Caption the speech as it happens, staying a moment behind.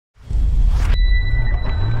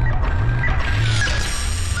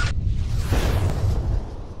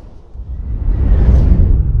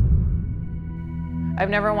I've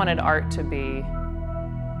never wanted art to be,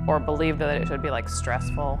 or believed that it should be like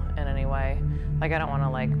stressful in any way. Like I don't want to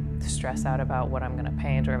like stress out about what I'm gonna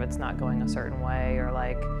paint or if it's not going a certain way or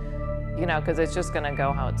like, you know, because it's just gonna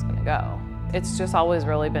go how it's gonna go. It's just always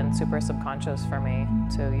really been super subconscious for me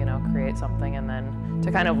to, you know, create something and then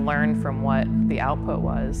to kind of learn from what the output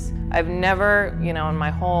was. I've never, you know, in my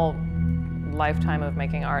whole lifetime of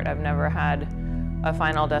making art, I've never had a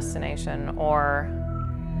final destination or,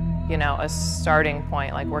 you know, a starting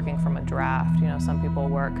point, like working from a draft. You know, some people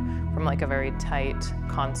work from like a very tight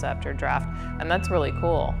concept or draft, and that's really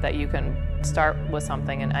cool that you can start with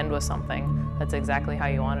something and end with something that's exactly how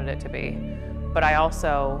you wanted it to be. But I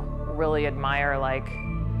also really admire, like,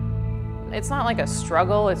 it's not like a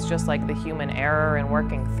struggle, it's just like the human error and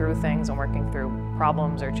working through things and working through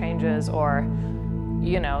problems or changes, or,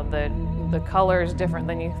 you know, the color's different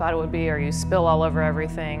than you thought it would be, or you spill all over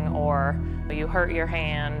everything, or you hurt your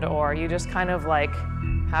hand, or you just kind of like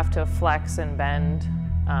have to flex and bend,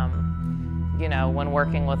 you know, when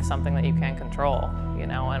working with something that you can't control, you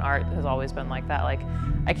know, and art has always been like that. Like,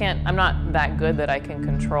 I'm not that good that I can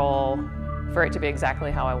control for it to be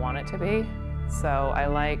exactly how I want it to be. So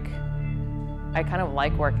I kind of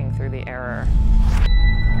like working through the error.